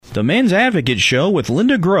The Men's Advocate Show with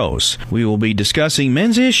Linda Gross. We will be discussing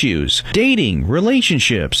men's issues, dating,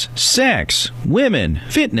 relationships, sex, women,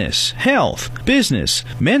 fitness, health, business,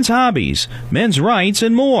 men's hobbies, men's rights,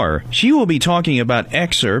 and more. She will be talking about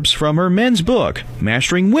excerpts from her men's book,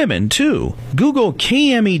 Mastering Women, too. Google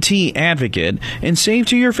KMET Advocate and save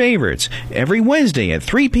to your favorites every Wednesday at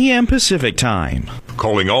 3 p.m. Pacific Time.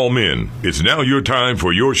 Calling all men, it's now your time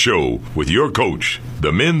for your show with your coach,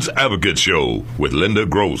 The Men's Advocate Show with Linda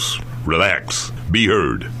Gross. Relax, be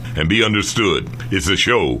heard, and be understood. It's a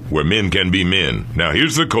show where men can be men. Now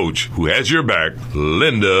here's the coach who has your back,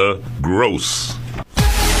 Linda Gross.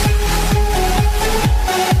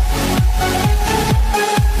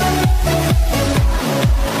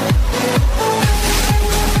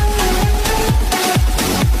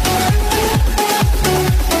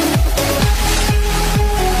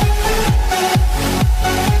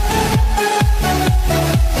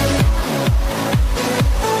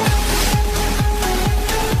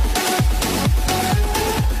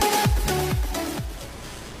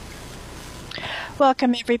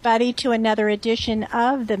 Welcome, everybody, to another edition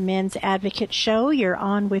of the Men's Advocate Show. You're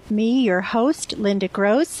on with me, your host, Linda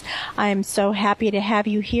Gross. I am so happy to have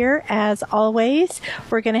you here, as always.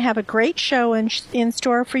 We're going to have a great show in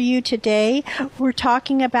store for you today. We're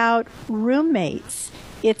talking about roommates.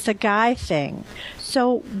 It's a guy thing.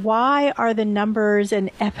 So why are the numbers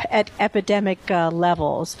at epidemic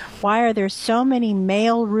levels? Why are there so many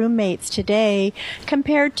male roommates today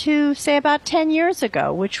compared to, say, about 10 years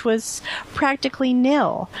ago, which was practically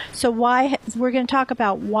nil? So we're going to talk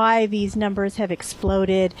about why these numbers have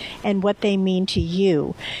exploded and what they mean to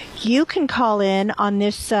you. You can call in on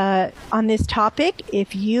this topic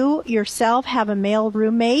if you yourself have a male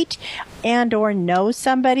roommate and or know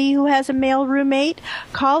somebody who has a male roommate.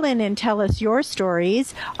 Call in and tell us your stories.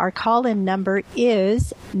 Our call-in number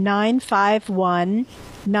is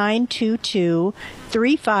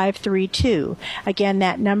 951-922-3532. Again,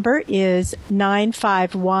 that number is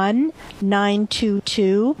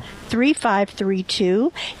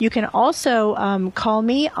 951-922-3532. You can also call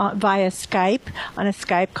me via Skype on a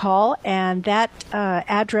Skype call, and that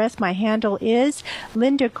address, my handle is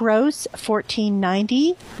Linda Gross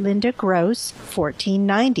 1490. Linda Gross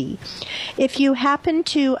 1490. If you happen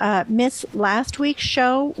to miss last week's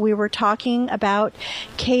show, we were talking about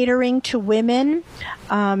catering to women,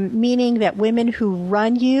 meaning that women who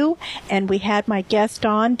run you, and we had my guest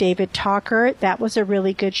on, David Talker. That was a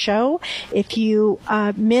really good show. If you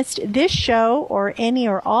missed this show or any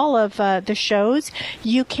or all of the shows,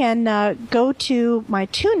 you can go to my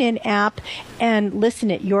TuneIn app and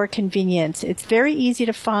listen at your convenience. It's very easy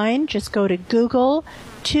to find. Just go to Google,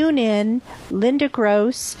 tune in Linda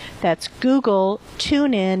Gross. That's Google,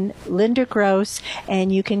 tune in Linda Gross,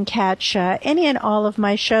 and you can catch any and all of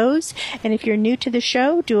my shows. And if you're new to the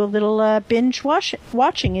show, do a little binge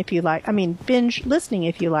watching if you like. I mean, binge listening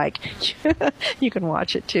if you like. You can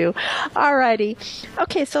watch it too. Alrighty.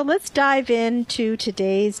 Okay, so let's dive into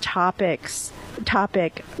today's topic,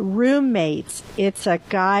 roommates. It's a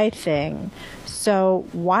guy thing. So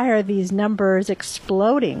why are these numbers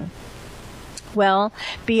exploding? Well,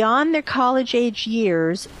 beyond their college-age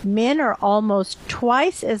years, men are almost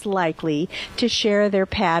twice as likely to share their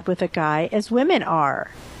pad with a guy as women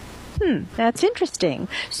are. That's interesting.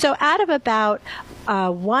 So out of about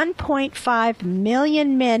 1.5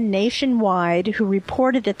 million men nationwide who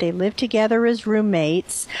reported that they lived together as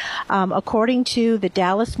roommates, according to the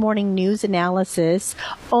Dallas Morning News analysis,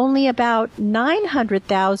 only about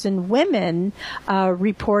 900,000 women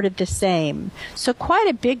reported the same. So quite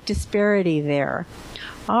a big disparity there.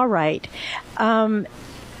 All right.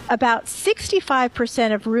 About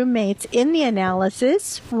 65% of roommates in the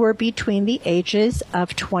analysis were between the ages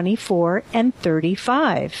of 24 and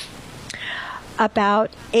 35.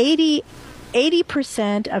 About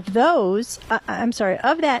 80% of those,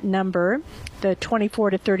 of that number, the 24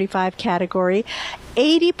 to 35 category,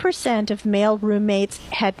 80% of male roommates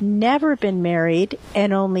had never been married,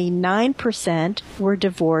 and only 9% were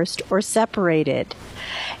divorced or separated.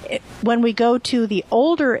 When we go to the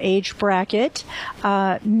older age bracket,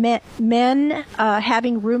 men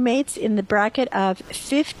having roommates in the bracket of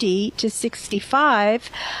 50 to 65,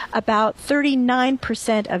 about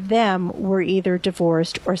 39% of them were either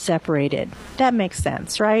divorced or separated. That makes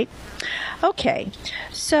sense, right? Okay,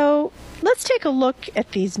 so let's take a look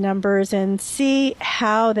at these numbers and see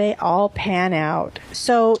how they all pan out.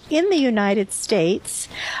 So in the United States,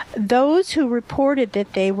 those who reported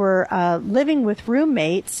that they were living with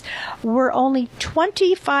roommates were only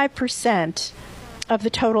 25% of the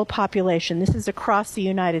total population. This is across the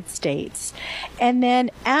United States. And then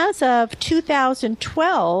as of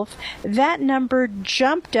 2012, that number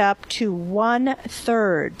jumped up to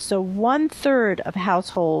 1/3. So 1/3 of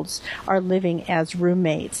households are living as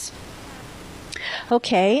roommates.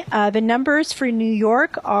 Okay, the numbers for New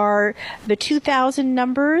York are the 2000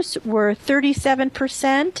 numbers were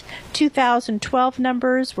 37%, 2012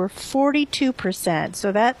 numbers were 42%,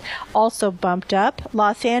 so that also bumped up.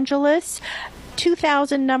 Los Angeles,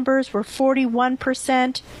 2000 numbers were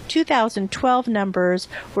 41%, 2012 numbers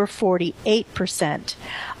were 48%.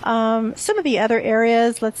 Some of the other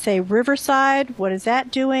areas, let's say Riverside, what is that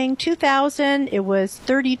doing? 2000, it was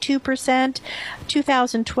 32%.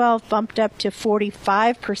 2012 bumped up to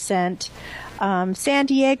 45%. San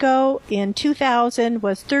Diego in 2000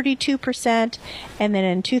 was 32%, and then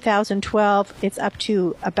in 2012 it's up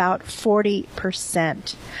to about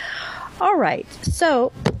 40%. All right,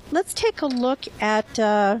 so let's take a look at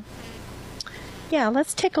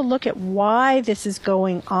why this is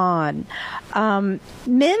going on.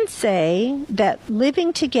 Men say that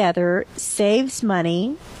living together saves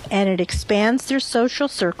money and it expands their social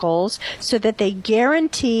circles so that they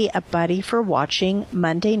guarantee a buddy for watching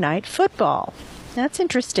Monday Night Football. That's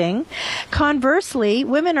interesting. Conversely,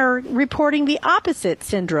 women are reporting the opposite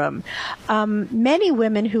syndrome. Many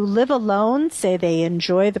women who live alone say they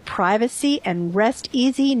enjoy the privacy and rest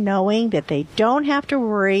easy knowing that they don't have to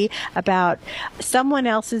worry about someone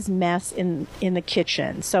else's mess in the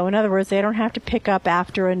kitchen. So in other words, they don't have to pick up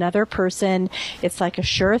after another person. It's like a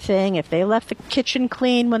sure thing. If they left the kitchen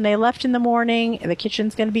clean when they left in the morning, the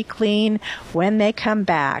kitchen's going to be clean when they come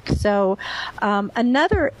back. So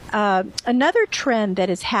another trend that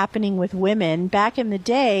is happening with women, back in the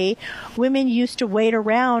day, women used to wait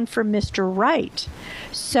around for Mr. Right.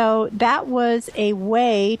 So that was a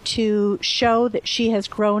way to show that she has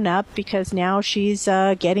grown up because now she's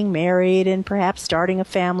getting married and perhaps starting a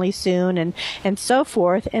family soon and so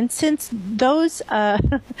forth. And since those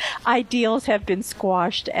ideals have been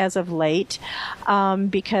squashed as of late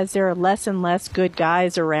because there are less and less good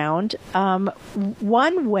guys around,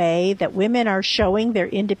 one way that women are showing their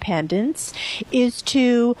independence is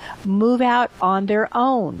to move out on their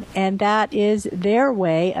own. And that is their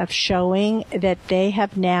way of showing that they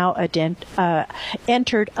have now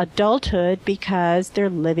entered adulthood because they're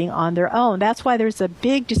living on their own. That's why there's a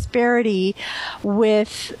big disparity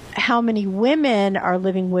with how many women are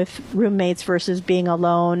living with roommates versus being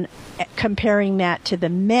alone, comparing that to the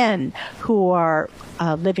men who are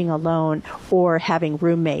living alone or having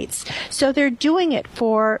roommates. So they're doing it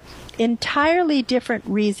for entirely different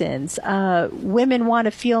reasons. Women want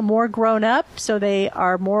to feel more grown up, so they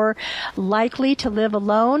are more likely to live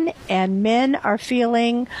alone, and men are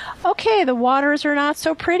feeling, okay, the waters are not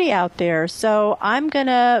so pretty out there, so I'm going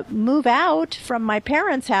to move out from my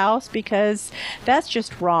parents' house because that's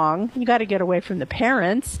just wrong. You got to get away from the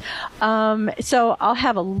parents. So I'll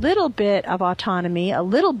have a little bit of autonomy, a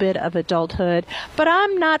little bit of adulthood, but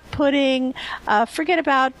I'm not putting, forget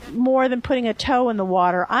about more than putting a toe in the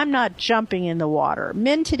water. I'm not jumping in the water.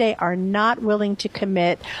 Men today are not willing to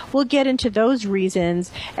commit. We'll get into those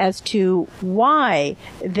reasons as to why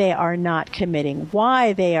they are not committing,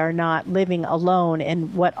 why they are not living alone,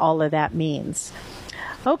 and what all of that means.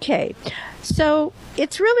 Okay, so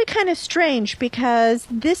it's really kind of strange because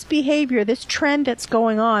this behavior, this trend that's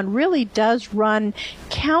going on really does run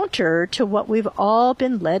counter to what we've all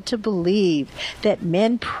been led to believe, that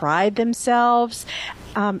men pride themselves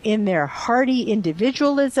in their hearty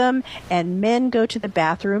individualism, and men go to the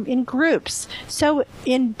bathroom in groups. So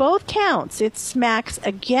in both counts, it smacks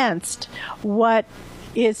against what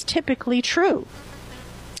is typically true.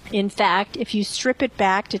 In fact, if you strip it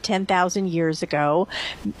back to 10,000 years ago,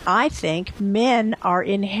 I think men are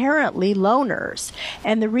inherently loners.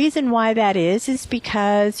 And the reason why that is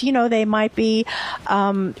because, you know, they might be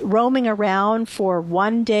roaming around for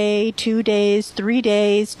 1 day, 2 days, 3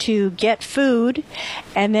 days to get food.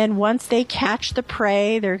 And then once they catch the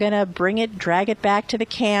prey, they're going to drag it back to the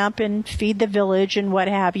camp and feed the village and what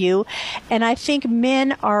have you. And I think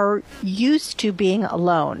men are used to being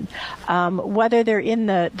alone, whether they're in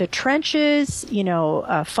the trenches,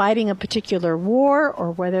 fighting a particular war, or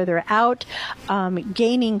whether they're out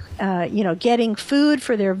getting food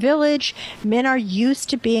for their village. Men are used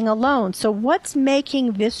to being alone. So what's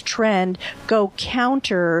making this trend go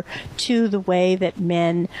counter to the way that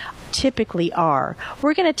men typically are?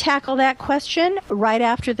 We're going to tackle that question right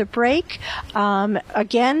after the break.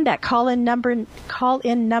 Again, that call-in number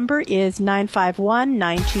is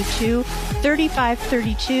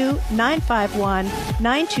 951-922-3532,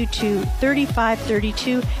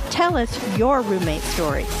 951-922-3532. Tell us your roommate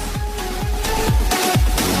story.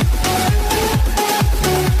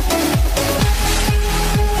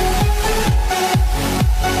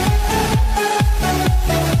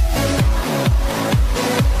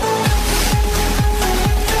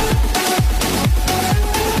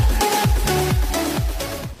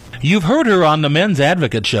 You've heard her on the Men's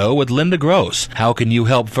Advocate Show with Linda Gross. How can you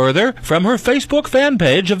help further? From her Facebook fan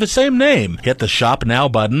page of the same name. Hit the Shop Now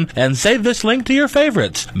button and save this link to your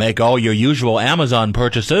favorites. Make all your usual Amazon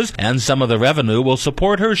purchases, and some of the revenue will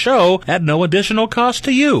support her show at no additional cost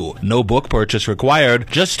to you. No book purchase required.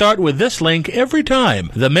 Just start with this link every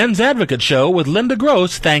time. The Men's Advocate Show with Linda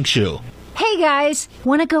Gross thanks you. Hey guys,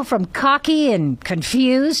 want to go from cocky and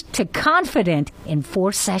confused to confident in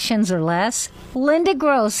 4 sessions or less? Linda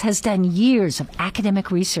Gross has done years of academic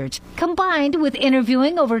research combined with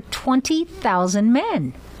interviewing over 20,000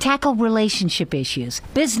 men. Tackle relationship issues,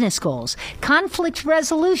 business goals, conflict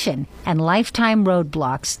resolution, and lifetime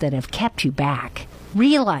roadblocks that have kept you back.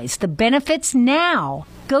 Realize the benefits now.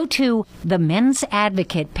 Go to the Men's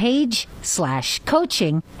Advocate page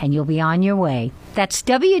 /coaching and you'll be on your way. That's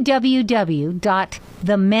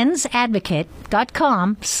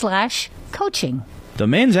www.themensadvocate.com/coaching. The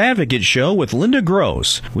Men's Advocate Show with Linda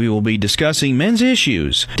Gross. We will be discussing men's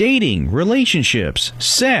issues, dating, relationships,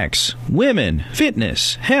 sex, women,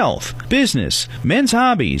 fitness, health, business, men's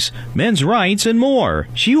hobbies, men's rights, and more.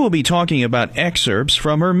 She will be talking about excerpts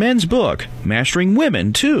from her men's book, Mastering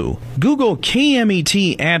Women, too. Google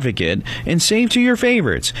KMET Advocate and save to your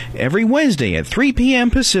favorites every Wednesday at 3 p.m.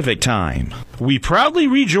 Pacific Time. We proudly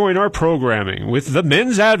rejoin our programming with the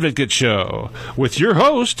Men's Advocate Show with your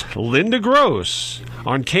host, Linda Gross,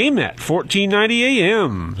 on KMET 1490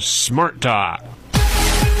 AM, Smart Talk.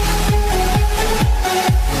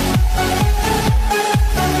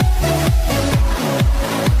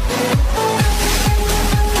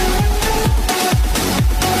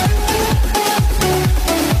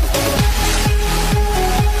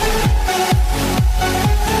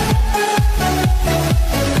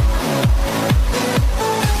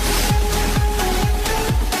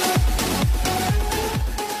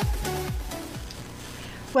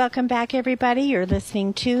 Welcome back, everybody. You're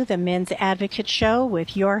listening to the Men's Advocate Show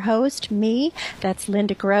with your host, me. That's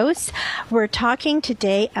Linda Gross. We're talking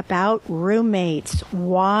today about roommates.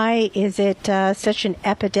 Why is it such an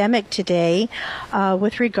epidemic today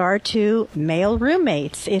with regard to male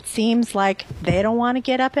roommates? It seems like they don't want to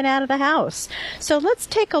get up and out of the house. So let's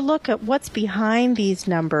take a look at what's behind these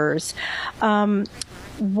numbers.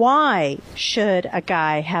 Why should a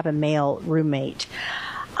guy have a male roommate?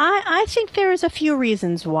 I think there's a few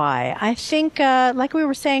reasons why. I think, like we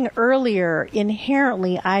were saying earlier,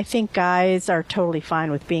 inherently, I think guys are totally fine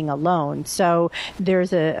with being alone. So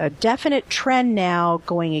there's a definite trend now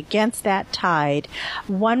going against that tide.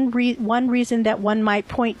 One reason that one might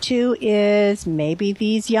point to is maybe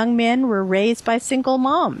these young men were raised by single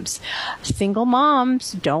moms. Single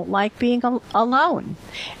moms don't like being alone.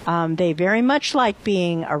 They very much like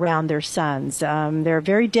being around their sons. They're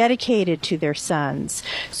very dedicated to their sons.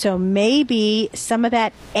 So maybe some of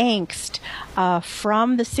that angst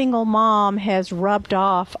from the single mom has rubbed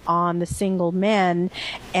off on the single men,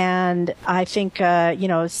 and I think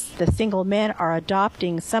the single men are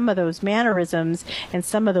adopting some of those mannerisms and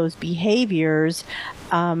some of those behaviors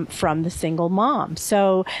from the single mom.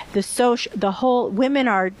 So the whole women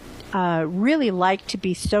are really like to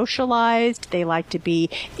be socialized. They like to be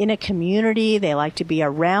in a community. They like to be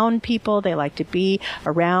around people. They like to be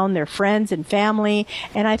around their friends and family.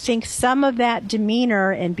 And I think some of that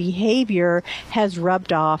demeanor and behavior has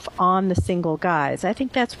rubbed off on the single guys. I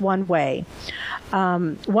think that's one way.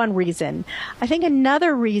 One reason. I think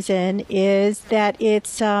another reason is that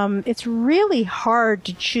it's really hard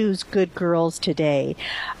to choose good girls today.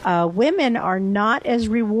 Women are not as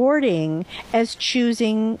rewarding as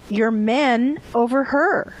choosing your men over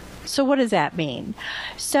her. So what does that mean?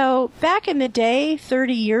 So back in the day,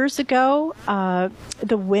 30 years ago,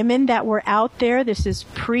 the women that were out there, this is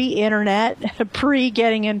pre-internet,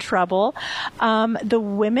 pre-getting in trouble, the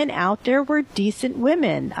women out there were decent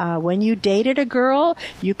women. When you dated a girl,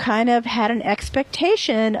 you kind of had an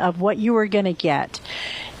expectation of what you were going to get.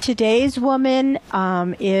 Today's woman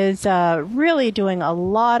is really doing a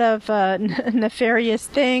lot of nefarious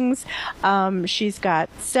things. She's got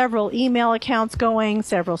several email accounts going,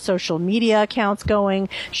 several social media accounts going.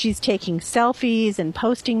 She's taking selfies and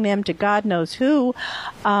posting them to God knows who.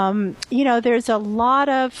 There's a lot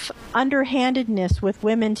of underhandedness with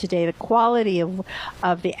women today. The quality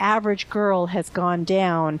of the average girl has gone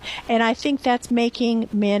down. And I think that's making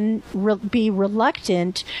men be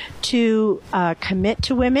reluctant to commit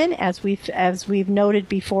to women women, as we've noted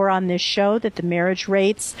before on this show, that the marriage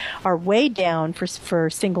rates are way down for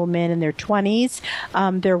single men in their 20s.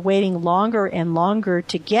 They're waiting longer and longer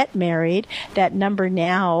to get married. That number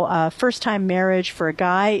now, first-time marriage for a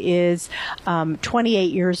guy is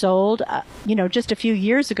 28 years old. Just a few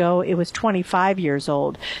years ago, it was 25 years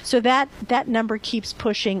old. So that number keeps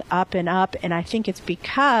pushing up, and I think it's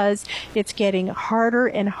because it's getting harder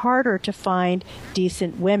and harder to find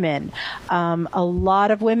decent women. A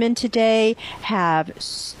lot of women today have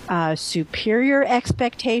superior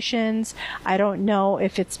expectations. I don't know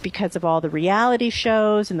if it's because of all the reality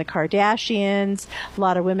shows and the Kardashians. A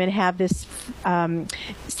lot of women have this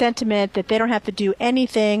sentiment that they don't have to do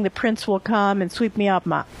anything. The prince will come and sweep me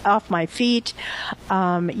off my feet.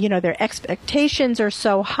 Their expectations are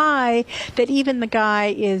so high that even the guy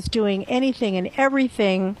is doing anything and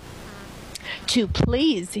everything to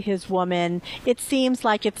please his woman. It seems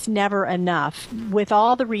like it's never enough. With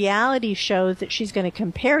all the reality shows that she's going to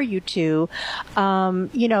compare you to,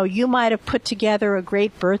 you might have put together a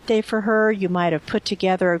great birthday for her. You might have put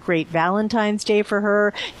together a great Valentine's Day for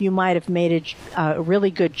her. You might have made a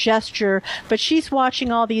really good gesture. But she's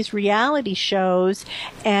watching all these reality shows,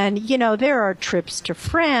 and, there are trips to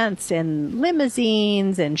France and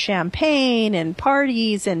limousines and champagne and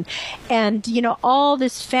parties and all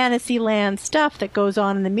this fantasy land stuff that goes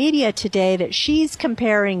on in the media today, that she's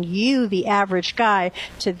comparing you, the average guy,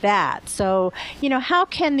 to that. So, how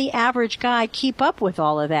can the average guy keep up with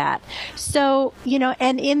all of that? So,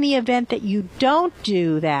 and in the event that you don't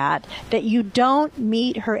do that you don't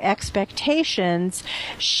meet her expectations,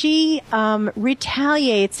 she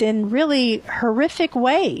retaliates in really horrific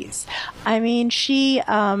ways. I mean, she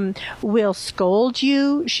will scold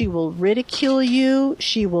you, she will ridicule you,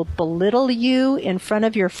 she will belittle you in front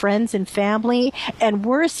of your friends and family, and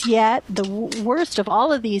worse yet, the worst of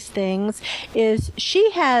all of these things is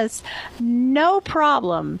she has no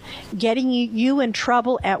problem getting you in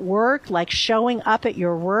trouble at work, like showing up at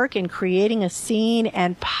your work and creating a scene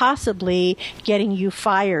and possibly getting you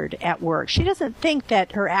fired at work. She doesn't think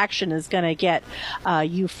that her action is going to get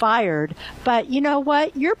you fired, but you know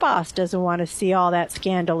what? Your boss doesn't want to see all that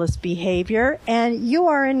scandalous behavior, and you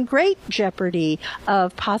are in great jeopardy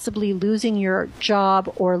of possibly losing your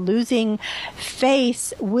job or losing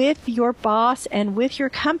face with your boss and with your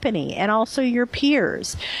company and also your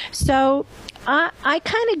peers. So I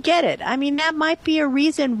kind of get it. I mean, that might be a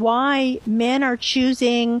reason why men are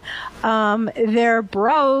choosing their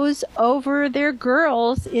bros over their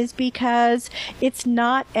girls, is because it's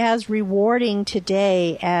not as rewarding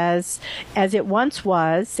today as it once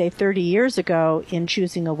was, say 30 years ago, in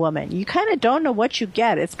choosing a woman. You kind of don't know what you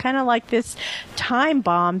get. It's kind of like this time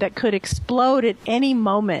bomb that could explode at any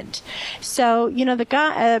moment. So,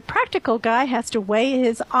 a practical guy has to weigh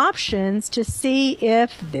his options to see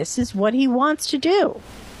if this is what he wants to do.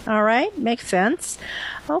 All right, makes sense.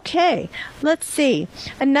 Okay, let's see.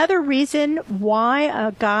 Another reason why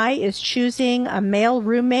a guy is choosing a male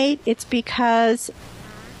roommate, it's because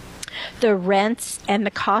the rents and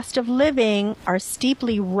the cost of living are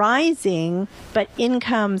steeply rising, but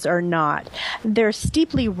incomes are not. They're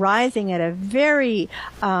steeply rising at a very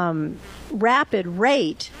rapid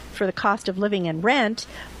rate for the cost of living and rent,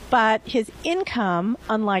 but his income,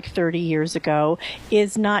 unlike 30 years ago,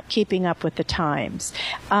 is not keeping up with the times.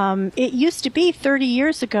 It used to be 30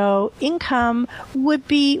 years ago, income would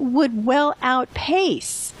well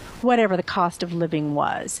outpace whatever the cost of living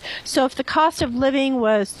was. So if the cost of living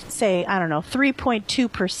was, say,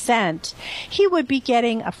 3.2%, he would be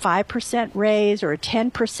getting a 5% raise or a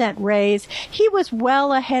 10% raise. He was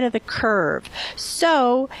well ahead of the curve.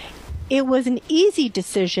 So it was an easy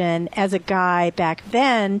decision as a guy back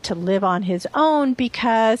then to live on his own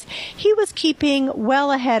because he was keeping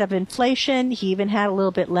well ahead of inflation. He even had a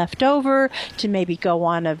little bit left over to maybe go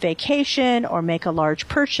on a vacation or make a large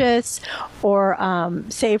purchase or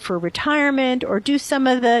save for retirement or do some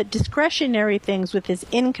of the discretionary things with his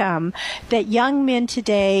income that young men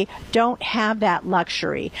today don't have that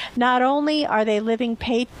luxury. Not only are they living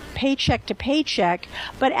paycheck to paycheck,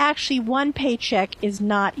 but actually one paycheck is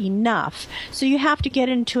not enough. So you have to get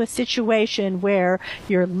into a situation where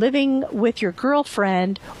you're living with your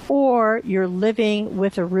girlfriend or you're living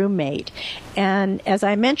with a roommate. And as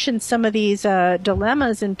I mentioned, some of these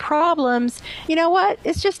dilemmas and problems, you know what?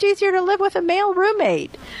 It's just easier to live with a male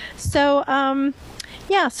roommate. So,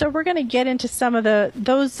 so we're going to get into some of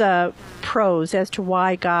those pros as to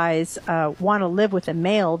why guys want to live with a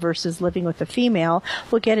male versus living with a female.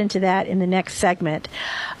 We'll get into that in the next segment.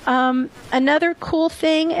 Another cool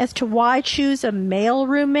thing as to why choose a male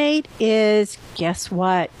roommate is, guess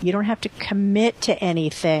what? You don't have to commit to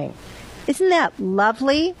anything. Isn't that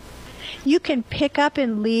lovely? You can pick up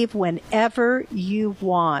and leave whenever you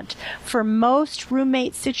want. For most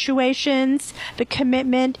roommate situations, the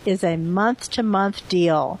commitment is a month-to-month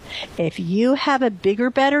deal. If you have a bigger,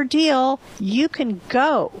 better deal, you can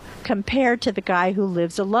go compared to the guy who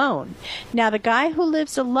lives alone. Now, the guy who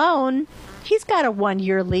lives alone, he's got a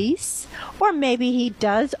 1-year lease, or maybe he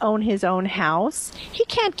does own his own house. He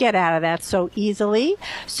can't get out of that so easily.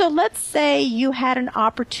 So let's say you had an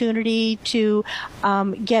opportunity to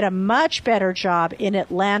get a much better job in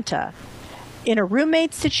Atlanta. In a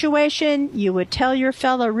roommate situation, you would tell your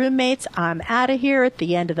fellow roommates, I'm out of here at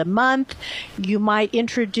the end of the month. You might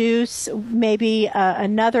introduce maybe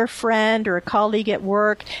another friend or a colleague at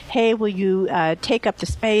work. Hey, will you take up the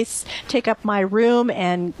space, take up my room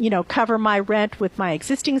and, cover my rent with my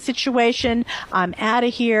existing situation? I'm out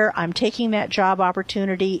of here. I'm taking that job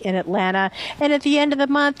opportunity in Atlanta. And at the end of the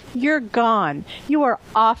month, you're gone. You are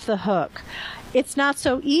off the hook. It's not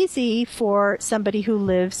so easy for somebody who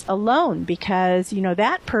lives alone because,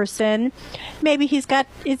 that person, maybe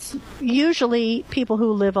it's usually people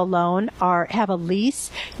who live alone have a lease.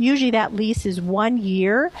 Usually that lease is 1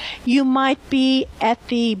 year. You might be at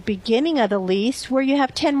the beginning of the lease where you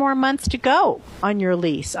have 10 more months to go on your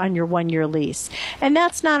lease, on your 1-year lease. And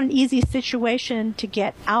that's not an easy situation to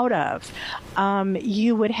get out of.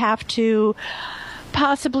 You would have to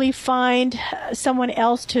possibly find someone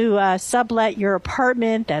else to sublet your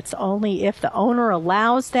apartment. That's only if the owner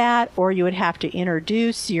allows that, or you would have to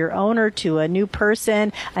introduce your owner to a new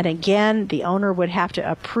person. And again, the owner would have to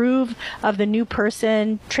approve of the new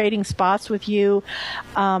person trading spots with you.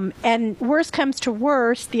 And worst comes to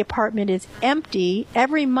worst, the apartment is empty.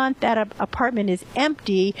 Every month that apartment is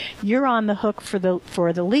empty, you're on the hook for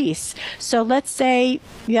the lease. So let's say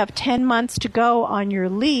you have 10 months to go on your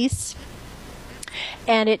lease.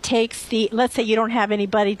 And it takes let's say you don't have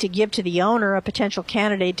anybody to give to the owner, a potential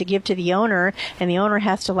candidate to give to the owner, and the owner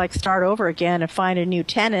has to start over again and find a new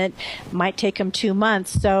tenant. It might take them 2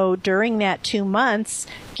 months. So during that 2 months,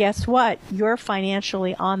 guess what? You're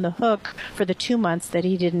financially on the hook for the 2 months that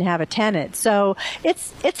he didn't have a tenant. So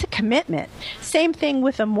it's a commitment. Same thing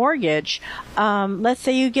with a mortgage. Let's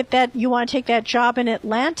say you want to take that job in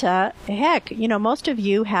Atlanta. Heck, most of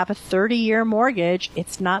you have a 30-year mortgage.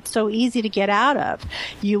 It's not so easy to get out of.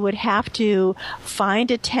 You would have to find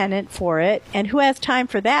a tenant for it. And who has time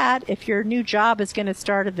for that? If your new job is going to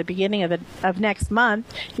start at the beginning of next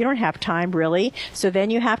month, you don't have time really. So then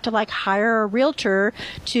you have to hire a realtor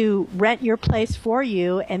to rent your place for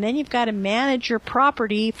you. And then you've got to manage your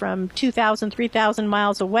property from 2,000, 3,000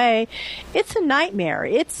 miles away. It's a nightmare.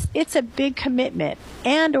 It's a big commitment.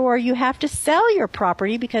 And or you have to sell your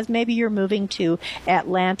property because maybe you're moving to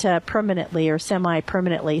Atlanta permanently or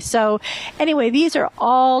semi-permanently. So anyway, these are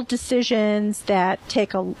all decisions that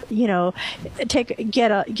get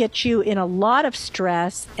you in a lot of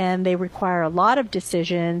stress, and they require a lot of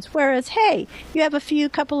decisions. Whereas, hey, you have a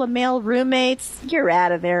couple of male roommates, you're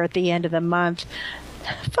out of there at the end of the month.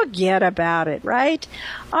 Forget about it, right?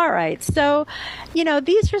 All right. So,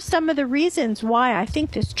 these are some of the reasons why I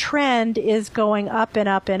think this trend is going up and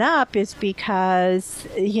up and up is because,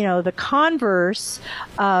 the converse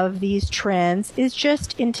of these trends is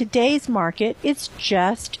just in today's market, it's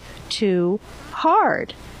just too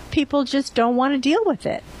hard. People just don't want to deal with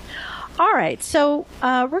it. All right, so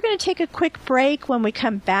we're going to take a quick break. When we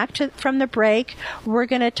come back from the break, we're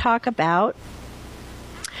going to talk about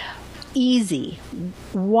easy.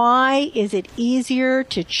 Why is it easier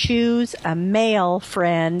to choose a male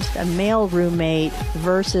friend, a male roommate,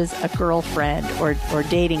 versus a girlfriend or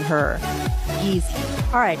dating her? Easy.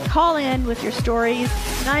 All right, call in with your stories,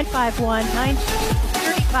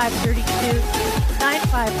 951-922-3532,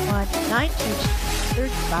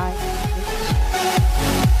 951-922-3532.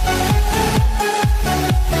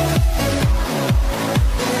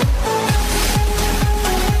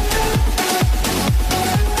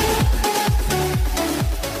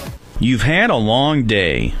 You've had a long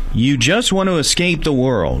day. You just want to escape the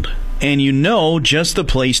world, and you know just the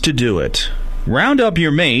place to do it. Round up your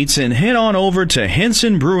mates and head on over to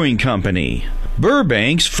Henson Brewing Company,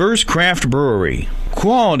 Burbank's first craft brewery.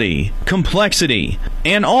 Quality, complexity,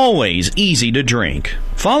 and always easy to drink.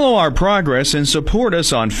 Follow our progress and support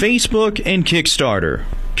us on Facebook and Kickstarter.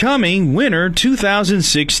 Coming winter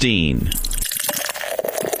 2016.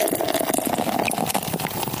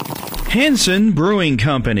 Henson Brewing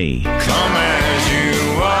Company. Come as you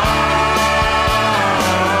are.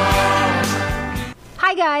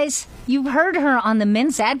 Hi guys. You've heard her on the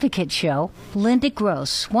Men's Advocate Show. Linda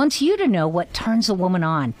Gross wants you to know what turns a woman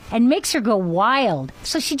on and makes her go wild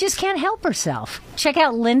so she just can't help herself. Check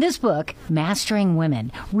out Linda's book, Mastering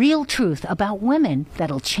Women, Real Truth About Women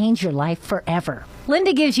That'll Change Your Life Forever.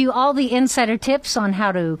 Linda gives you all the insider tips on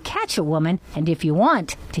how to catch a woman and, if you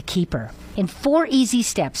want, to keep her. In 4 easy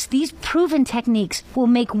steps, these proven techniques will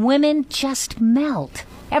make women just melt.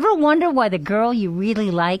 Ever wonder why the girl you really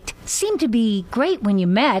liked seemed to be great when you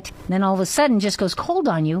met, then all of a sudden just goes cold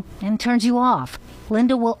on you and turns you off?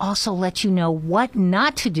 Linda will also let you know what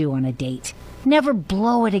not to do on a date. Never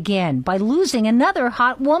blow it again by losing another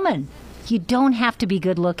hot woman. You don't have to be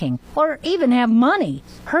good looking or even have money.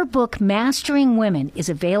 Her book, Mastering Women, is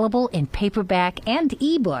available in paperback and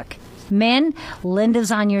ebook. Men,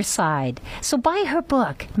 Linda's on your side. So buy her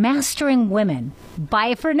book, Mastering Women. Buy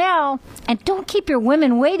it for now. And don't keep your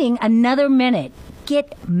women waiting another minute.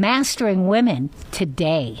 Get Mastering Women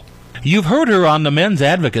today. You've heard her on the Men's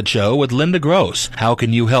Advocate Show with Linda Gross. How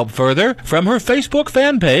can you help further? From her Facebook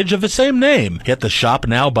fan page of the same name. Hit the Shop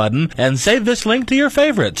Now button and save this link to your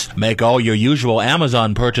favorites. Make all your usual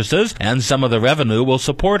Amazon purchases, and some of the revenue will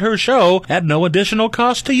support her show at no additional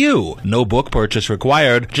cost to you. No book purchase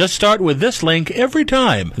required. Just start with this link every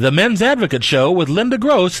time. The Men's Advocate Show with Linda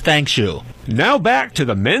Gross thanks you. Now back to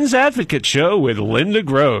the Men's Advocate Show with Linda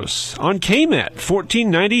Gross on KMET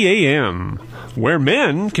 1490 AM, where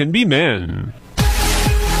men can be men.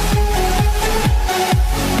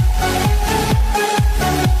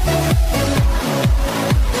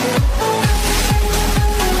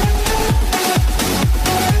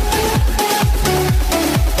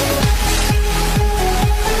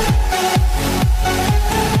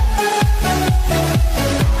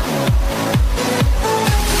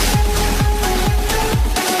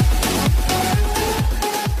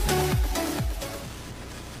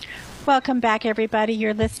 Welcome back, everybody.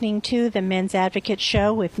 You're listening to the Men's Advocate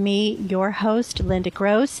Show with me, your host, Linda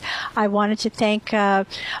Gross. I wanted to thank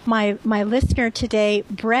my listener today,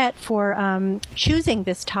 Brett, for choosing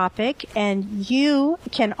this topic. And you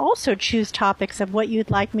can also choose topics of what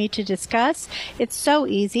you'd like me to discuss. It's so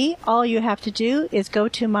easy. All you have to do is go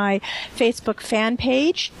to my Facebook fan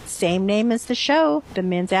page, same name as the show, the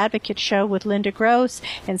Men's Advocate Show with Linda Gross,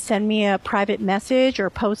 and send me a private message or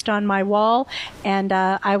post on my wall, and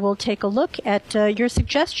I will take a look at your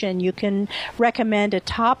suggestion. You can recommend a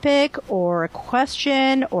topic or a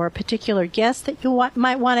question or a particular guest that you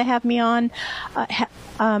might want to have me on,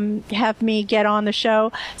 have me get on the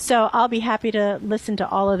show. So I'll be happy to listen to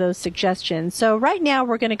all of those suggestions. So right now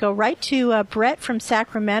we're going to go right to Brett from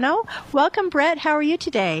Sacramento. Welcome, Brett. How are you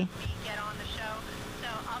today?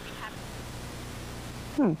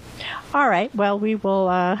 All right. Well, we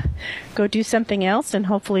will go do something else, and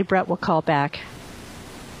hopefully Brett will call back.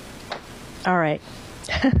 All right.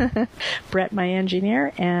 Brett, my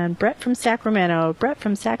engineer, and Brett from Sacramento. Brett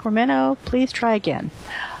from Sacramento, please try again.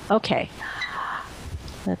 Okay.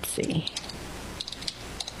 Let's see.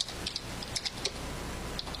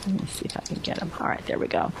 Let me see if I can get him. All right, there we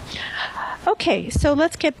go. Okay, so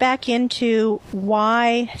let's get back into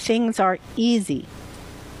why things are easy.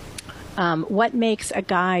 What makes a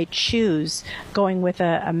guy choose going with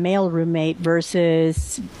a male roommate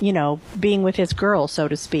versus, being with his girl, so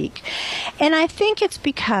to speak? And I think it's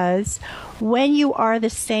because when you are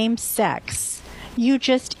the same sex, you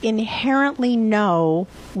just inherently know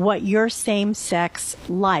what your same sex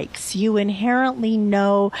likes. You inherently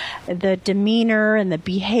know the demeanor and the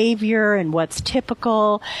behavior and what's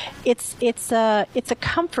typical. It's a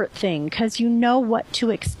comfort thing because you know what to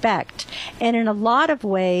expect. And in a lot of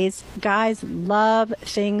ways, guys love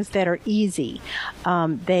things that are easy.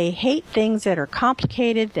 They hate things that are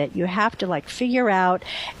complicated that you have to figure out.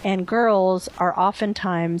 And girls are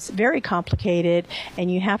oftentimes very complicated,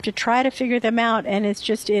 and you have to try to figure them out. And it's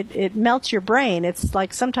just, it melts your brain. It's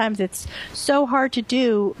like sometimes it's so hard to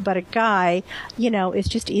do, but a guy, it's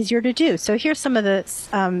just easier to do. So here's some of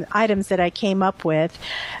the items that I came up with.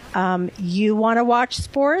 You want to watch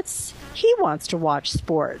sports? He wants to watch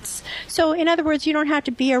sports. So in other words, you don't have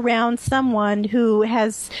to be around someone who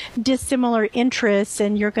has dissimilar interests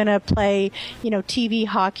and you're going to play, TV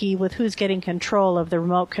hockey with who's getting control of the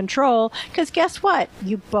remote control, because guess what?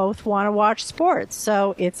 You both want to watch sports.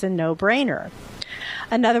 So it's a no-brainer.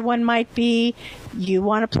 Another one might be you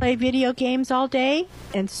want to play video games all day,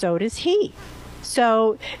 and so does he.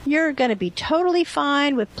 So you're going to be totally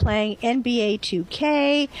fine with playing NBA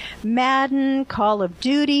 2K, Madden, Call of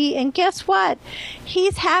Duty, and guess what?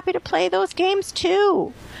 He's happy to play those games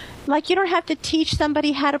too. You don't have to teach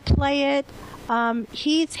somebody how to play it.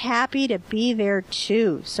 He's happy to be there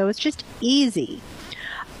too. So it's just easy.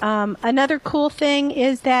 Another cool thing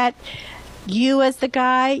is that you as the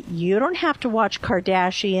guy, you don't have to watch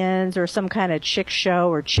Kardashians or some kind of chick show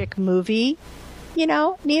or chick movie.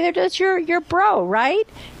 Neither does your bro, right?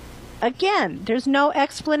 Again, there's no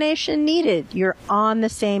explanation needed. You're on the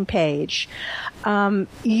same page.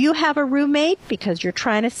 You have a roommate because you're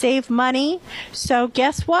trying to save money. So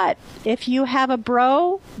guess what? If you have a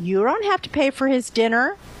bro, you don't have to pay for his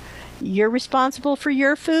dinner. You're responsible for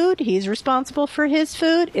your food. He's responsible for his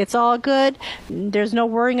food. It's all good. There's no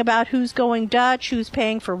worrying about who's going Dutch, who's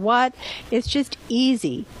paying for what. It's just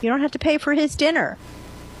easy. You don't have to pay for his dinner.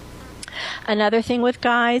 Another thing with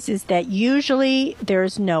guys is that usually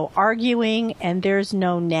there's no arguing and there's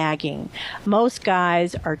no nagging. Most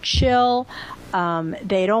guys are chill.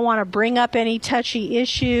 They don't want to bring up any touchy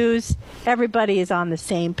issues. Everybody is on the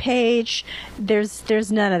same page.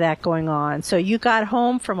 There's none of that going on. So you got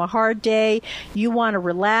home from a hard day. You want to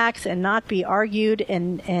relax and not be argued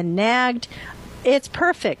and nagged. It's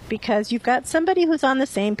perfect because you've got somebody who's on the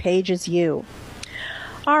same page as you.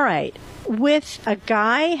 All right. With a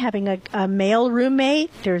guy having a male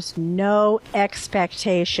roommate, there's no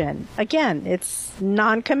expectation. Again, it's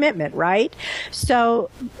non-commitment, right?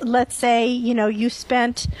 So let's say, you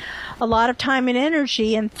spent a lot of time and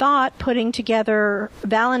energy and thought putting together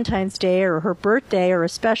Valentine's Day or her birthday or a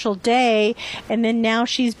special day, and then now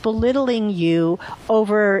she's belittling you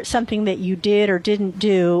over something that you did or didn't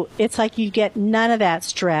do. It's like you get none of that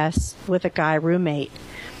stress with a guy roommate.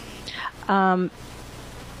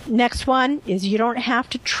 Next one is you don't have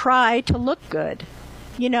to try to look good.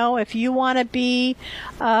 If you want to be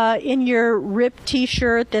in your ripped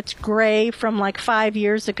T-shirt that's gray from like 5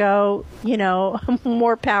 years ago,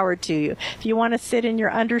 more power to you. If you want to sit in your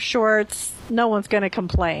undershorts, no one's going to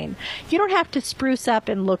complain. You don't have to spruce up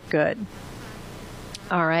and look good.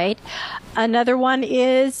 All right. Another one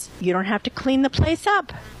is you don't have to clean the place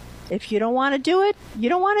up. If you don't want to do it, you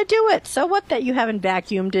don't want to do it. So what that you haven't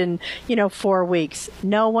vacuumed in, 4 weeks?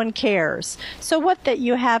 No one cares. So what that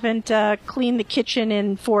you haven't cleaned the kitchen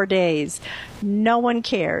in 4 days? No one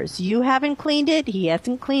cares. You haven't cleaned it. He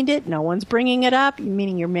hasn't cleaned it. No one's bringing it up,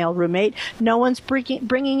 meaning your male roommate. No one's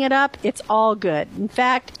bringing it up. It's all good. In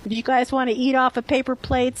fact, if you guys want to eat off of paper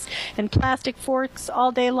plates and plastic forks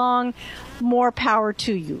all day long, more power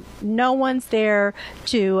to you. No one's there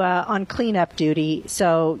to on cleanup duty,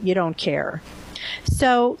 so you don't care.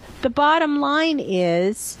 So the bottom line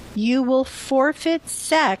is you will forfeit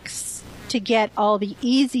sex to get all the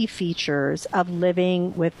easy features of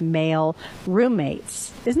living with male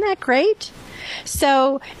roommates. Isn't that great?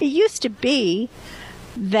 So it used to be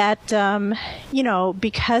that,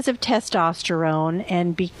 because of testosterone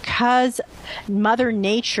and because Mother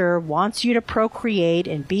Nature wants you to procreate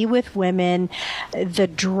and be with women, the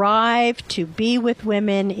drive to be with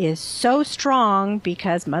women is so strong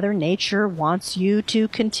because Mother Nature wants you to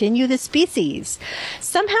continue the species.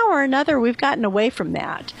 Somehow or another, we've gotten away from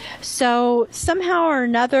that. So somehow or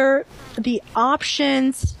another, the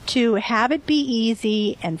options to have it be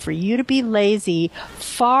easy and for you to be lazy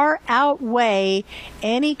far outweigh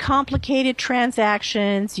any complicated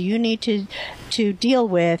transactions you need to deal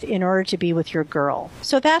with in order to be with your girl.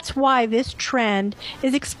 So that's why this trend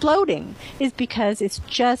is exploding, is because it's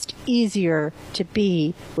just easier to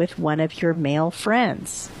be with one of your male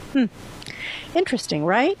friends. Interesting,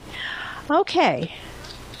 right? Okay.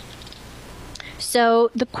 So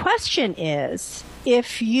the question is,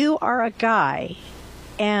 if you are a guy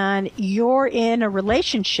and you're in a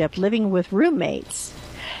relationship living with roommates,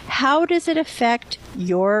 how does it affect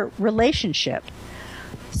your relationship?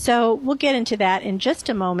 So we'll get into that in just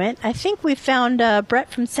a moment. I think we found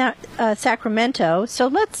Brett from Sacramento, so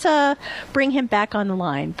let's bring him back on the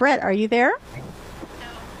line. Brett, are you there?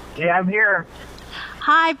 Yeah, I'm here.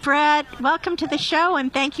 Hi, Brett. Welcome to the show,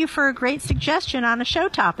 and thank you for a great suggestion on a show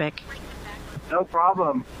topic. No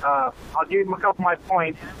problem. I'll give you a couple of my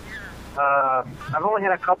points. I've only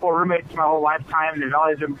had a couple of roommates my whole lifetime, and they've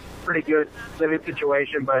always been pretty good living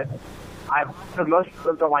situation, but I've for the most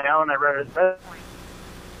lived on my own. I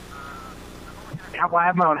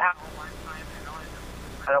have my own house.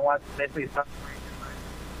 I don't want basically stuff.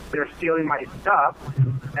 They're stealing my stuff.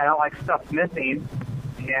 I don't like stuff missing.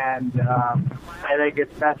 And I think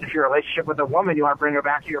it's best if your relationship with a woman, you want to bring her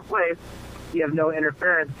back to your place, you have no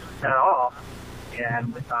interference at all.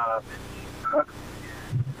 And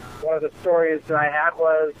one of the stories that I had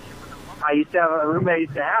was I used to have a roommate I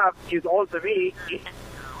used to have. He was older than me.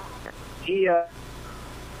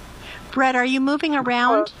 Brett, are you moving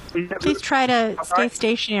around? Please try to stay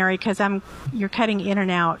stationary because you're cutting in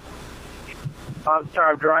and out. I'm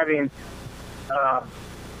sorry, I'm driving.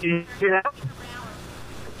 Do you hear that?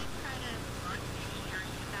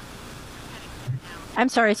 I'm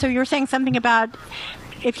sorry. So you're saying something about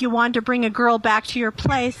if you want to bring a girl back to your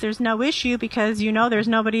place, there's no issue because you know there's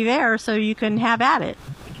nobody there, so you can have at it.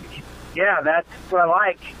 Yeah, that's what I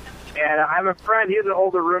like. And I have a friend, he's an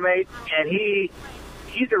older roommate, and he's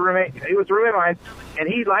a roommate. He was a roommate of mine, and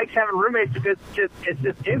he likes having roommates because it's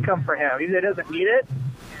just income for him. He doesn't need it.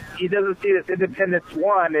 He doesn't see this independence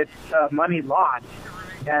one. It's money lost.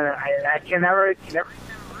 And I can never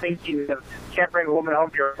think you can't bring a woman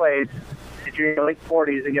home to your place if you're in your late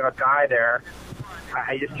 40s and you have a guy there.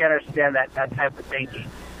 I just can't understand that type of thinking.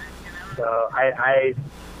 So I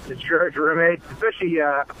discourage roommates, especially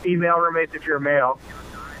female roommates if you're a male.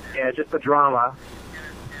 Yeah, it's just the drama.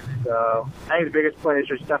 So I think the biggest point is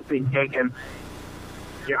your stuff being taken,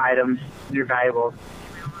 your items, your valuables.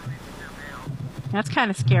 That's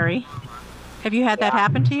kind of scary. Have you had that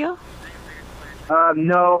happen to you?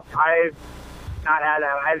 No, I've not had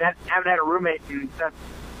that. I haven't had a roommate since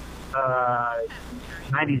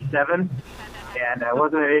 97, and it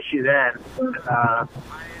wasn't an issue then.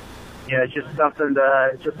 It's just something.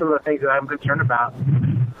 It's just some of the things that I'm concerned about.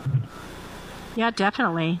 Yeah,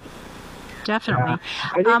 definitely. Definitely.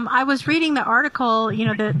 Yeah. I was reading the article,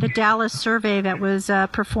 the Dallas survey that was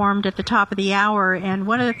performed at the top of the hour, and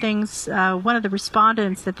one of the things, one of the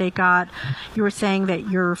respondents that they got, you were saying that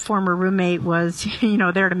your former roommate was,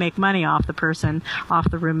 there to make money off the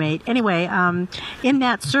roommate. Anyway, in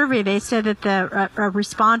that survey, they said that a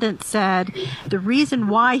respondent said the reason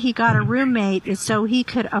why he got a roommate is so he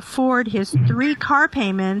could afford his 3 car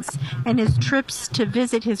payments and his trips to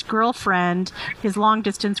visit his girlfriend, his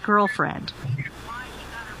long-distance girlfriend.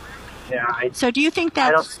 Yeah. So do you think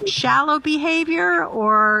that's shallow behavior,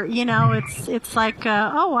 or, it's like,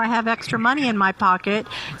 I have extra money in my pocket,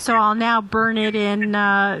 so I'll now burn it in,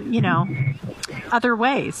 other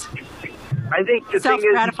ways? I think the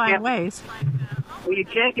self-gratifying ways. Well, you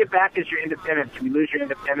can't get back as your independence. You lose your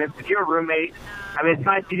independence. If you're a roommate, it's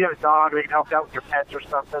nice if you have a dog, they can help out with your pets or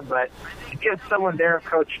something, but if you have someone there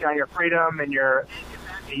coaching on your freedom and you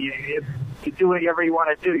do whatever you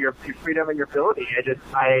want to do, your freedom and your ability.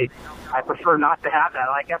 I prefer not to have that. I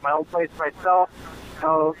like have my own place myself.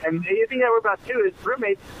 And the thing I worry about too is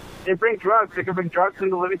roommates. They bring drugs. They can bring drugs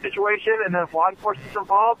into the living situation, and then if law enforcement's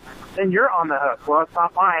involved, then you're on the hook. Well, it's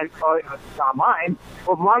not mine. Oh, it's not mine.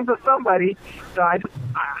 Well, it belongs to somebody. So I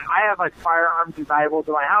have like firearms and valuables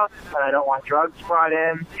in my house, but I don't want drugs brought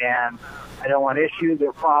in, and I don't want issues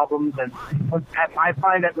or problems. And I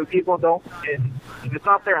find that when people don't, if it's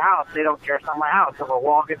not their house, they don't care. It's not my house. If a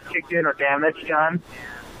wall gets kicked in or damage done,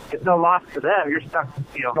 it's no loss to them. You're stuck,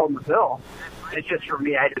 holding the bill. It's just for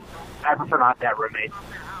me. I prefer not to have roommates.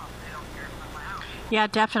 Yeah,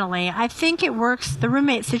 definitely. I think it works. The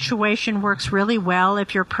roommate situation works really well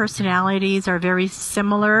if your personalities are very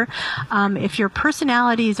similar. If your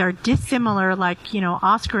personalities are dissimilar, like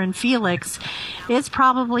Oscar and Felix, it's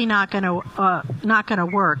probably not going to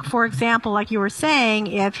work. For example, like you were saying,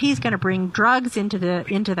 if he's going to bring drugs into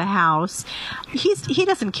the house, he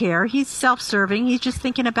doesn't care. He's self-serving. He's just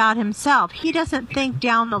thinking about himself. He doesn't think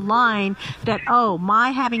down the line that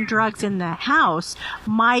my having drugs in the house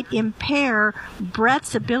might impair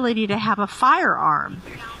Brett's ability to have a firearm.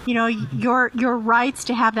 Your rights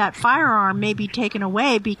to have that firearm may be taken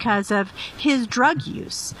away because of his drug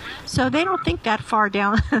use. So they don't think that far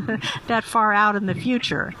down, that far out in the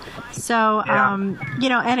future. So,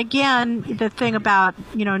 and again, the thing about,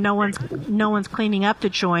 no one's cleaning up the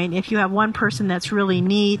joint. If you have one person that's really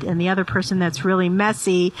neat and the other person that's really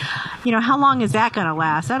messy, how long is that going to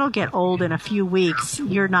last? That'll get old in a few weeks.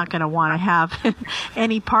 You're not going to want to have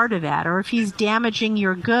any part of that. Or if he's damaging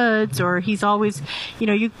your goods, or he's always,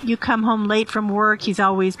 you come home late from work, he's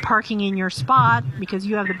always parking in your spot because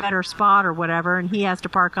you have the better spot or whatever, and he has to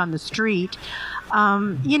park on the street.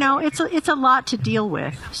 It's a lot to deal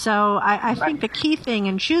with. So I think the key thing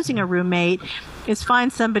in choosing a roommate is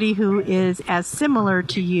find somebody who is as similar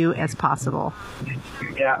to you as possible.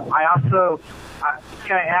 Yeah, I also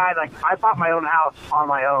can I add, I bought my own house on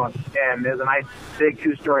my own, and there's a nice big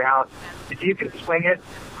 2-story house. If you can swing it,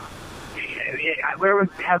 everyone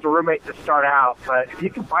has a roommate to start out, but if you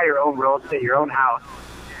can buy your own real estate, your own house,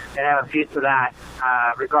 and have a piece of that,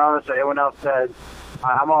 regardless of what anyone else says,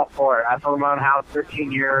 I'm all for it. I've owned my own house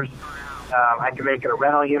 13 years. I can make it a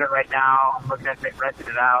rental unit right now. I'm looking at renting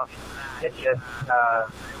it out. It's just,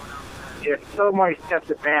 it's so many steps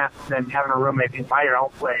advanced than having a roommate. You can buy your own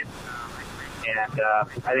place. And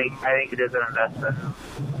I think it is an investment.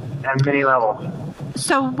 on many levels.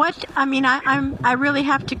 So what, I really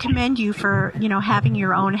have to commend you for, having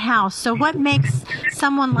your own house. So what makes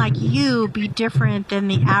someone like you be different than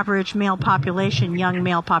the average male population, young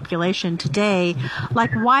male population today?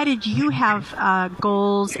 Like, why did you have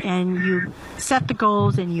goals, and you set the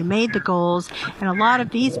goals and you made the goals? And a lot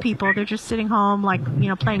of these people, they're just sitting home, like,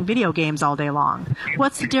 playing video games all day long.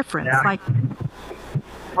 What's the difference? Yeah. Like,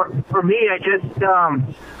 for me, I just,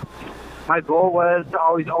 my goal was to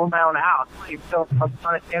always own my own house. It's so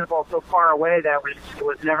unattainable, so far away that it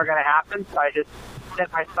was never going to happen. So I just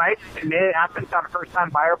set my sights and made it happen. Found a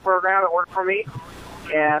first-time buyer program that worked for me,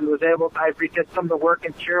 and was able to, I redid some of the work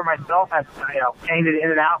interior myself. I painted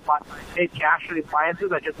in and out, paid cash for the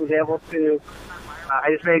appliances. I just was able to,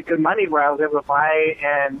 I just made good money where I was able to buy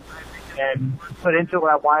and put into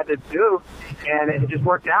what I wanted to do, and it just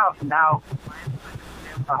worked out. And now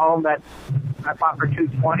a home that I bought for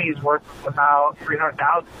 $220 is worth about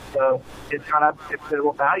 $300,000, so it's gone up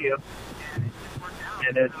considerable value.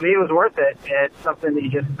 And to me, it was worth it. It's something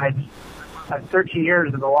that I 13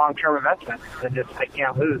 years of a long-term investment that I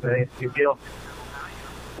can't lose. I think it's a good deal.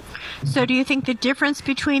 So do you think the difference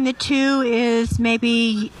between the two is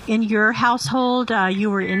maybe in your household, you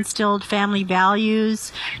were instilled family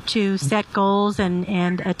values to set goals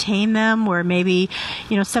and attain them, where maybe,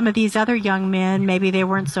 some of these other young men, maybe they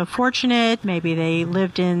weren't so fortunate, maybe they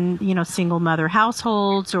lived in, single mother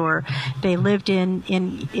households, or they lived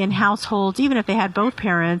in households, even if they had both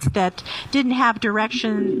parents, that didn't have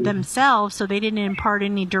direction themselves, so they didn't impart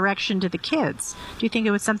any direction to the kids. Do you think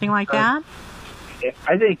it was something like that?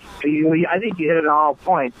 I think you hit it on all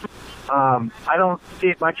points. I don't see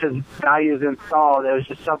it much as values installed. It was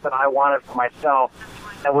just something I wanted for myself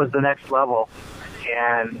that was the next level.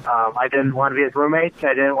 And I didn't want to be his roommate.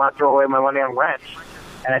 I didn't want to throw away my money on rent.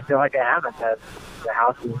 And I feel like I haven't. That the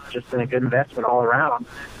house has just been a good investment all around.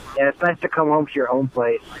 And it's nice to come home to your own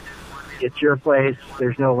place. It's your place.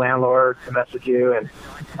 There's no landlord to mess with you. And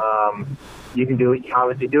you can do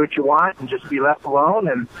what you want and just be left alone.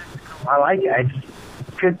 And I like it. I just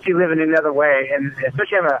couldn't see living any other way. And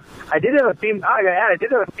especially I did have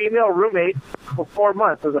a female roommate for 4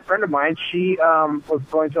 months. It was a friend of mine. She was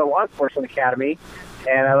going to a law enforcement academy,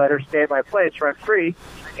 and I let her stay at my place rent free.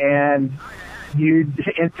 And you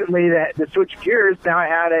instantly, to switch gears, now I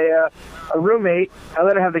had a roommate. I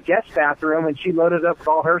let her have the guest bathroom, and she loaded up with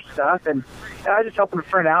all her stuff. And I was just helping a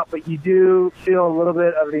friend out, but you do feel a little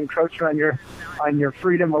bit of the encroachment on your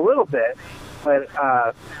freedom a little bit. But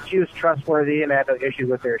she was trustworthy, and I had no issues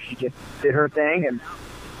with her. She just did her thing, and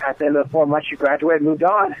at the end of the 4 months, she graduated and moved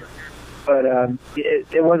on. But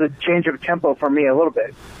it was a change of tempo for me a little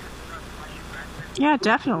bit. Yeah,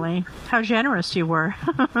 definitely. How generous you were.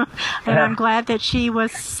 And I'm glad that she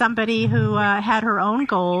was somebody who had her own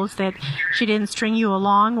goals, that she didn't string you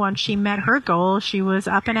along. Once she met her goal, she was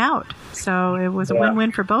up and out. So it was a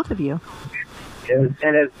win-win for both of you. She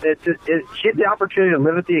had the opportunity to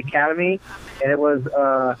live at the academy, and it was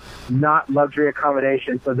not luxury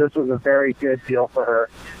accommodation, so this was a very good deal for her.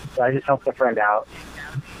 So I just helped a friend out.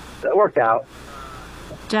 So it worked out.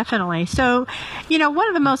 Definitely. So, one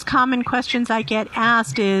of the most common questions I get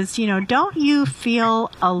asked is, don't you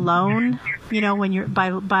feel alone, when you're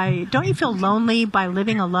don't you feel lonely by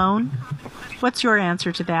living alone? What's your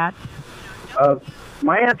answer to that?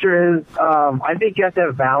 My answer is, I think you have to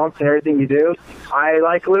have balance in everything you do. I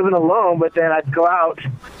like living alone, but then I'd go out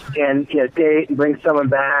and date and bring someone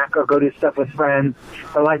back, or go do stuff with friends.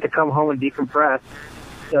 I like to come home and decompress.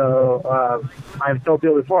 So I've told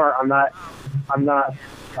people before, I'm not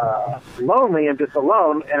lonely. I'm just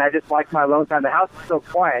alone, and I just like my alone time. The house is so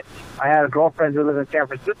quiet. I had a girlfriend who lives in San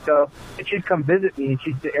Francisco, and she'd come visit me,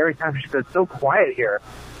 and every time she said, "It's so quiet here."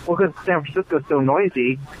 Well, because San Francisco is so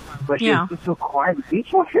noisy, but it's just so quiet and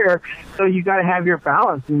peaceful here. So you got to have your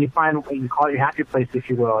balance, and you find what you call your happy place, if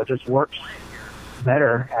you will. It just works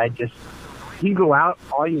better. You can go out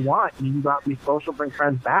all you want. You can go out and be social, bring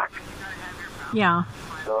friends back. Yeah.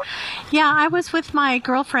 Yeah, I was with my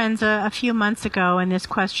girlfriends a few months ago, and this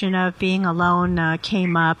question of being alone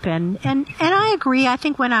came up, and I agree. I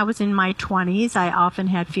think when I was in my 20s, I often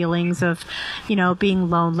had feelings of, being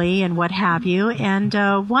lonely and what have you. And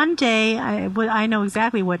one day, I know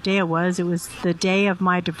exactly what day it was. It was the day of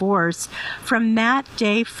my divorce. From that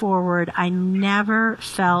day forward, I never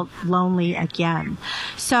felt lonely again.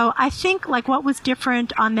 So I think, what was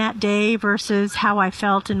different on that day versus how I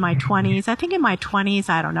felt in my 20s, I think in my 20s,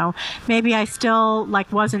 I don't know, maybe I still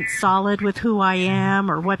wasn't solid with who I am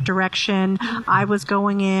or what direction I was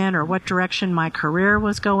going in or what direction my career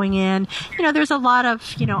was going in. There's a lot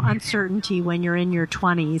of, uncertainty when you're in your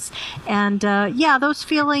 20s. And, those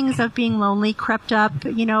feelings of being lonely crept up,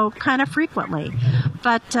 kind of frequently.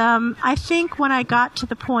 But I think when I got to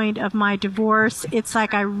the point of my divorce, it's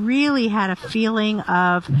like I really had a feeling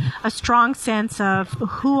of a strong sense of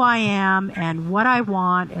who I am and what I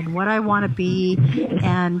want and what I want to be.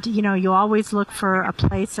 And, you always look for a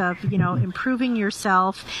place of, improving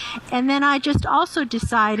yourself. And then I just also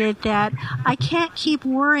decided that I can't keep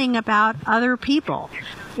worrying about other people,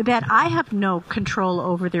 that I have no control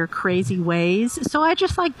over their crazy ways. So I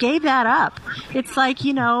just gave that up. It's I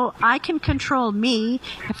can control me.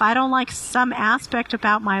 If I don't like some aspect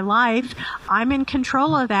about my life, I'm in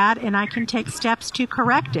control of that and I can take steps to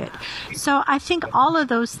correct it. So I think all of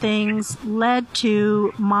those things led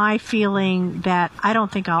to my feeling that I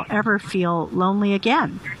don't think I'll ever feel lonely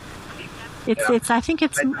again. I think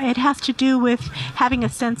it has to do with having a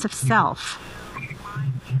sense of self.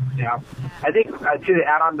 Yeah, I think to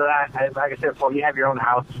add on to that, like I said before, you have your own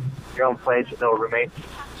house, your own place with no roommates.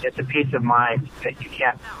 It's a peace of mind that you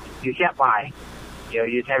can't buy.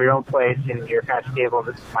 You just have your own place and you're kind of stable.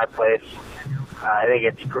 This is my place. I think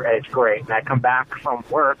it's great. And I come back from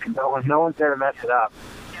work, and no one's there to mess it up.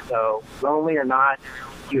 So lonely or not,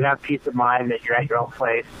 you have peace of mind that you're at your own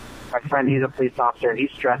place. My friend, he's a police officer, and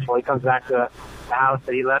he's stressful. He comes back to the house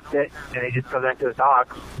that he left it, and he just goes back to his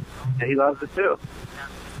dogs, and he loves it too.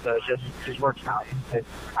 So it just works out.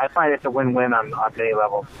 I find it's a win-win on many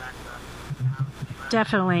levels.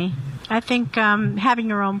 Definitely. I think having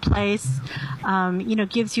your own place,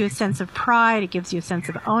 gives you a sense of pride. It gives you a sense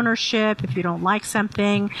of ownership. If you don't like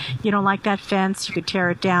something, you don't like that fence, you could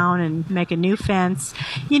tear it down and make a new fence.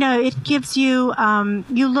 It gives you,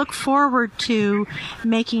 you look forward to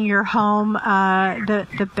making your home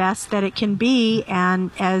the best that it can be,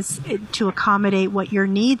 and to accommodate what your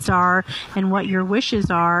needs are and what your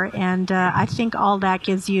wishes are. And I think all that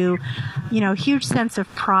gives you, huge sense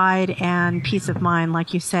of pride and peace of mind,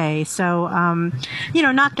 like you say. So,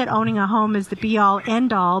 not that owning a home is the be-all,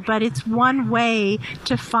 end-all, but it's one way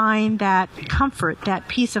to find that comfort, that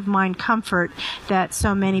peace of mind comfort that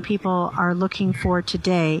so many people are looking for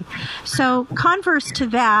today. So, converse to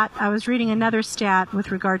that, I was reading another stat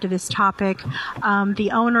with regard to this topic. The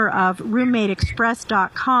owner of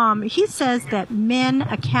RoommateExpress.com, he says that men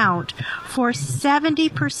account for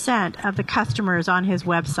 70% of the customers on his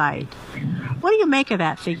website. What do you make of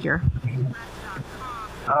that figure?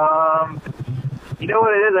 You know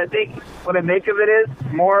what it is? I think what I make of it is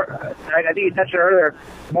more, I think you touched it earlier,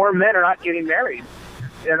 more men are not getting married.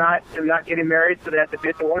 They're not getting married, so they have to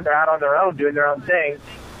fit the woman. They're out on their own, doing their own thing.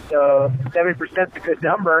 So 70% is a good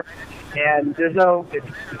number. And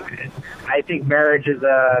I think marriage is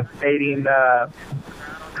a fading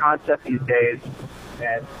concept these days.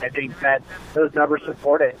 And I think that those numbers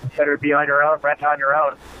support it. It's better to be on your own, rent on your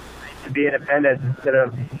own, to be independent instead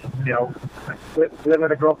of, living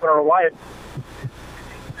with a girlfriend or a wife.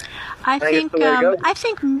 I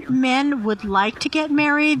think men would like to get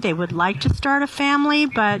married. They would like to start a family,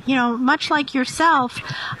 but much like yourself,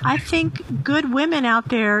 I think good women out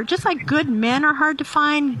there, just like good men are hard to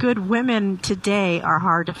find, good women today are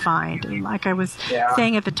hard to find. And like I was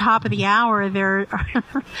saying at the top of the hour,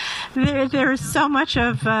 there's so much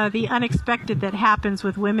of the unexpected that happens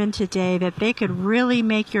with women today that they could really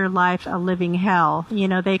make your life a living hell.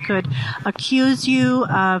 They could accuse you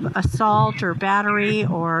of assault or battery,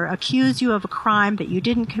 or accuse you of a crime that you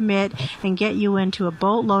didn't commit and get you into a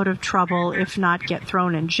boatload of trouble, if not get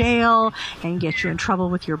thrown in jail and get you in trouble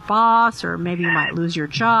with your boss, or maybe you might lose your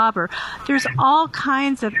job. Or there's all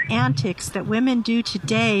kinds of antics that women do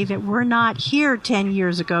today that were not here 10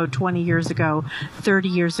 years ago, 20 years ago, 30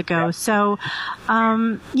 years ago. So,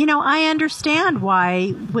 I understand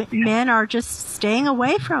why men are just staying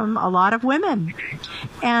away from a lot of women.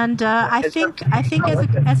 And I think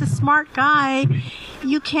as a smart guy,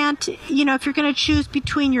 you can't, if you're going to choose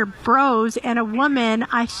between your bros and a woman,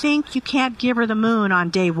 I think you can't give her the moon on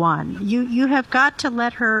day one. You have got to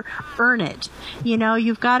let her earn it.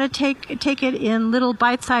 You've got to take it in little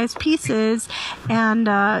bite-sized pieces and,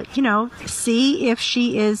 see if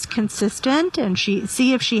she is consistent, and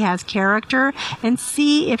see if she has character, and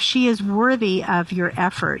see if she is worthy of your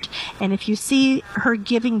effort. And if you see her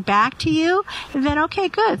giving back to you, then okay,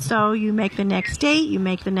 good. So you make the next date, you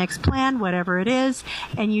make the next plan, whatever it is,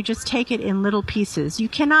 and you just take it in little pieces. You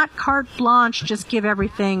cannot carte blanche just give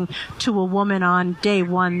everything to a woman on day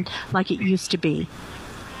one like it used to be.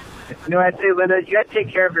 I'd say, Linda, you got to take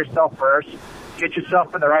care of yourself first. Get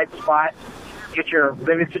yourself in the right spot. get your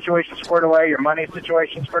living situation squared away, your money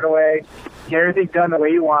situation squared away, get everything done the way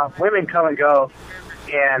you want. Women come and go,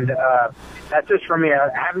 and that's just for me.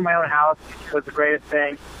 Having my own house was the greatest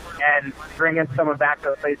thing, and bringing someone back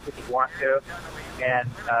to the place that you want to. And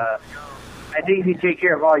I think if you take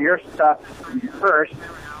care of all your stuff first,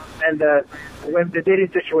 and when the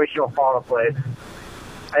dating situation will fall into place.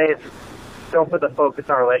 I think don't put the focus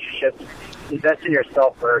on relationships. Invest in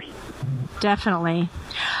yourself first. Definitely.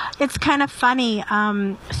 It's kind of funny.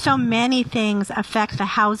 So many things affect the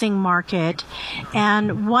housing market.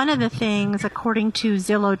 And one of the things, according to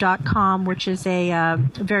Zillow.com, which is a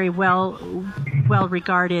very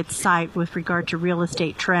well-regarded site with regard to real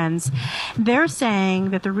estate trends, they're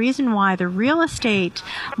saying that the reason why the real estate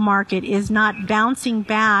market is not bouncing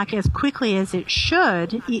back as quickly as it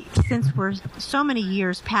should, since we're so many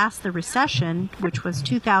years past the recession, which was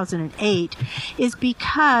 2008, is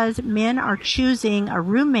because men are choosing a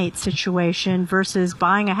roommate situation versus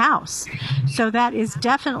buying a house. So that is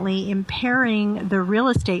definitely impairing the real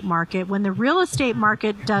estate market. When the real estate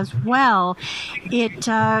market does well, it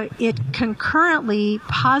concurrently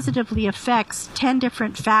positively affects 10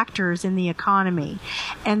 different factors in the economy.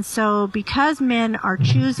 And so because men are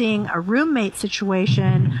choosing a roommate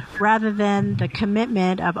situation rather than the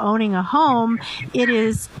commitment of owning a home, it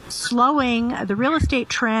is slowing the real estate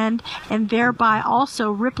trend, and thereby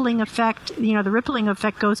also rippling effect. The rippling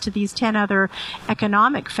effect goes to these 10 other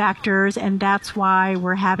economic factors, and that's why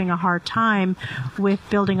we're having a hard time with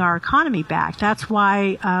building our economy back. That's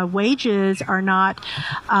why wages are not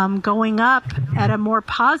going up at a more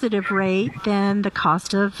positive rate than the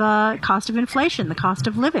cost of inflation, the cost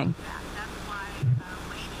of living.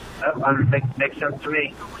 That makes sense to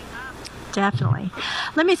me. Definitely.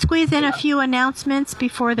 Let me squeeze in a few announcements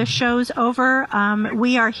before the show's over.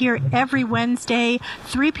 We are here every Wednesday,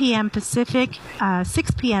 3 p.m. Pacific,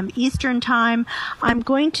 6 p.m. Eastern Time. I'm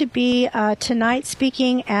going to be tonight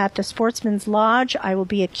speaking at the Sportsman's Lodge. I will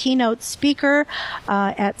be a keynote speaker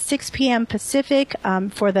at 6 p.m. Pacific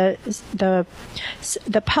for the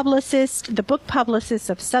book publicist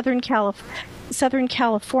of Southern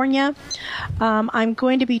California. I'm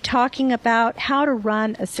going to be talking about how to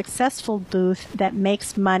run a successful booth that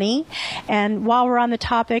makes money. And while we're on the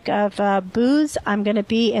topic of booths, I'm going to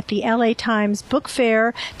be at the LA Times Book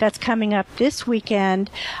Fair that's coming up this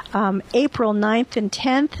weekend, April 9th and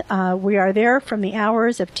 10th. We are there from the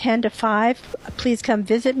hours of 10 to 5. Please come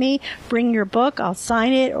visit me. Bring your book. I'll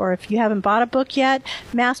sign it. Or if you haven't bought a book yet,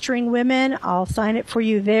 Mastering Women, I'll sign it for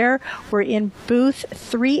you there. We're in booth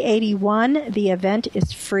 381. The event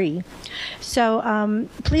is free. So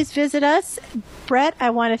please visit us. Brett,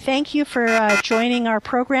 I want to thank you for joining our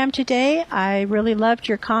program today. I really loved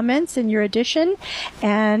your comments and your addition,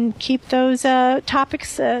 and keep those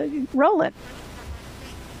topics rolling.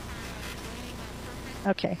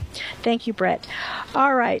 Okay. Thank you, Brett.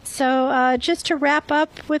 All right. So just to wrap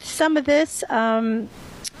up with some of this,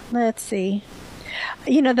 let's see.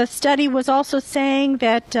 The study was also saying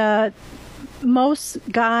that most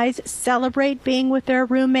guys celebrate being with their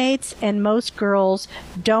roommates, and most girls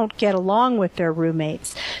don't get along with their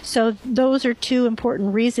roommates. So those are two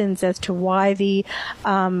important reasons as to why the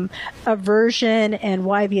aversion and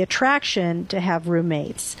why the attraction to have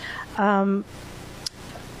roommates.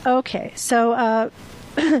 Okay, so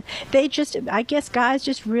I guess guys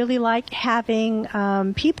just really like having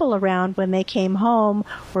people around when they came home,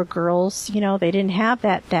 where girls, they didn't have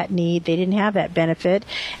that need, they didn't have that benefit,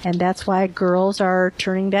 and that's why girls are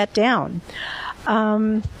turning that down.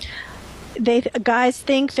 Guys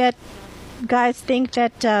think that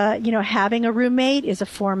having a roommate is a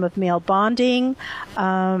form of male bonding.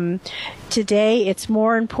 Today, it's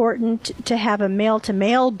more important to have a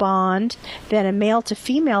male-to-male bond than a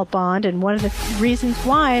male-to-female bond, and one of the reasons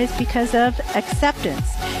why is because of acceptance.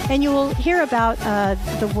 And you will hear about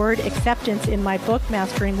the word acceptance in my book,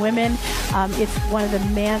 Mastering Women. It's one of the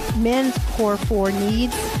men's core 4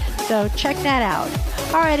 needs, so check that out.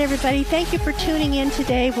 All right, everybody, thank you for tuning in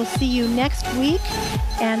today. We'll see you next week,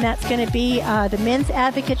 and that's going to be the Men's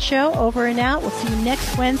Advocate Show, over and out. We'll see you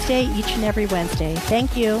next Wednesday, each and every Wednesday.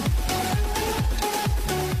 Thank you.